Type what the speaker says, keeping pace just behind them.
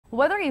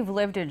Whether you've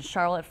lived in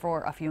Charlotte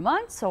for a few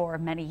months or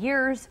many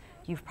years,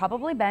 you've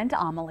probably been to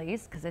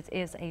Amelie's because it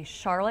is a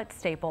Charlotte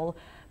staple.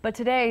 But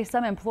today,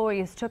 some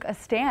employees took a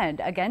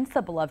stand against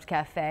the beloved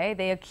cafe.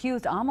 They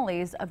accused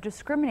Amelie's of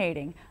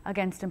discriminating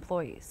against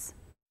employees.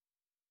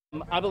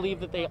 I believe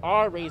that they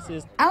are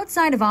racist.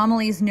 Outside of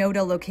Amelie's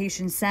Noda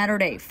location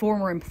Saturday,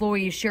 former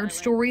employees shared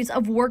stories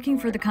of working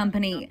for the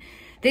company.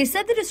 They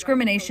said the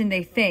discrimination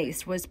they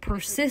faced was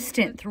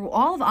persistent through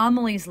all of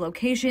Amelie's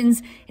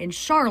locations in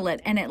Charlotte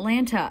and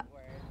Atlanta.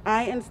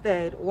 I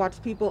instead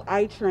watched people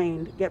I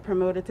trained get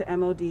promoted to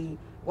MOD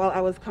while I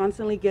was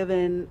constantly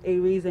given a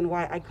reason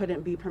why I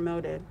couldn't be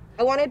promoted.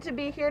 I wanted to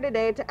be here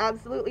today to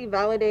absolutely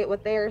validate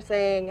what they are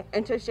saying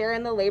and to share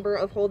in the labor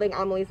of holding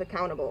Amelie's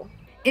accountable.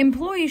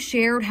 Employees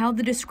shared how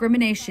the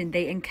discrimination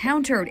they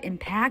encountered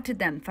impacted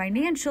them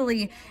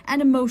financially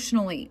and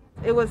emotionally.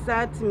 It was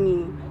sad to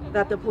me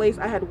that the place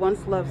I had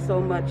once loved so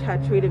much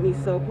had treated me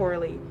so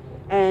poorly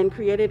and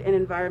created an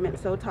environment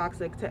so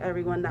toxic to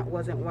everyone that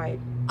wasn't white.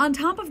 On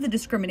top of the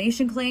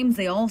discrimination claims,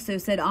 they also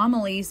said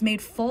Amelie's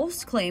made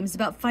false claims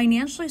about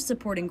financially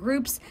supporting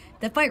groups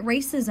that fight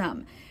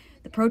racism.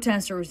 The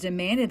protesters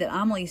demanded that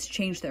Amelie's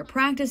change their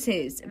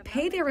practices,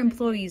 pay their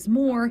employees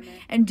more,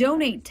 and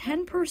donate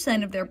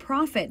 10% of their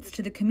profits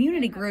to the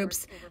community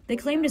groups they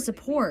claim to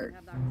support.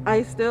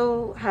 I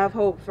still have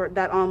hope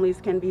that Amelie's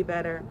can be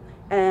better,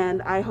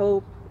 and I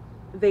hope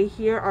they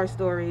hear our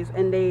stories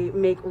and they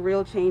make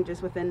real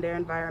changes within their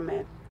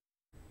environment.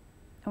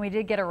 And we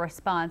did get a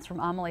response from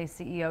Amelie's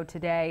CEO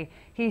today.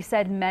 He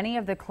said many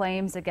of the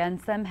claims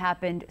against them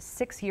happened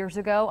 6 years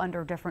ago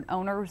under different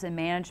owners and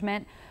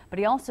management. But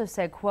he also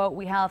said, quote,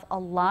 "We have a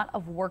lot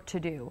of work to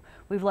do.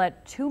 We've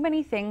let too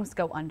many things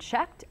go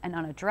unchecked and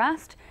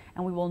unaddressed,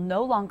 and we will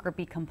no longer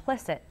be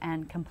complicit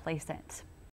and complacent."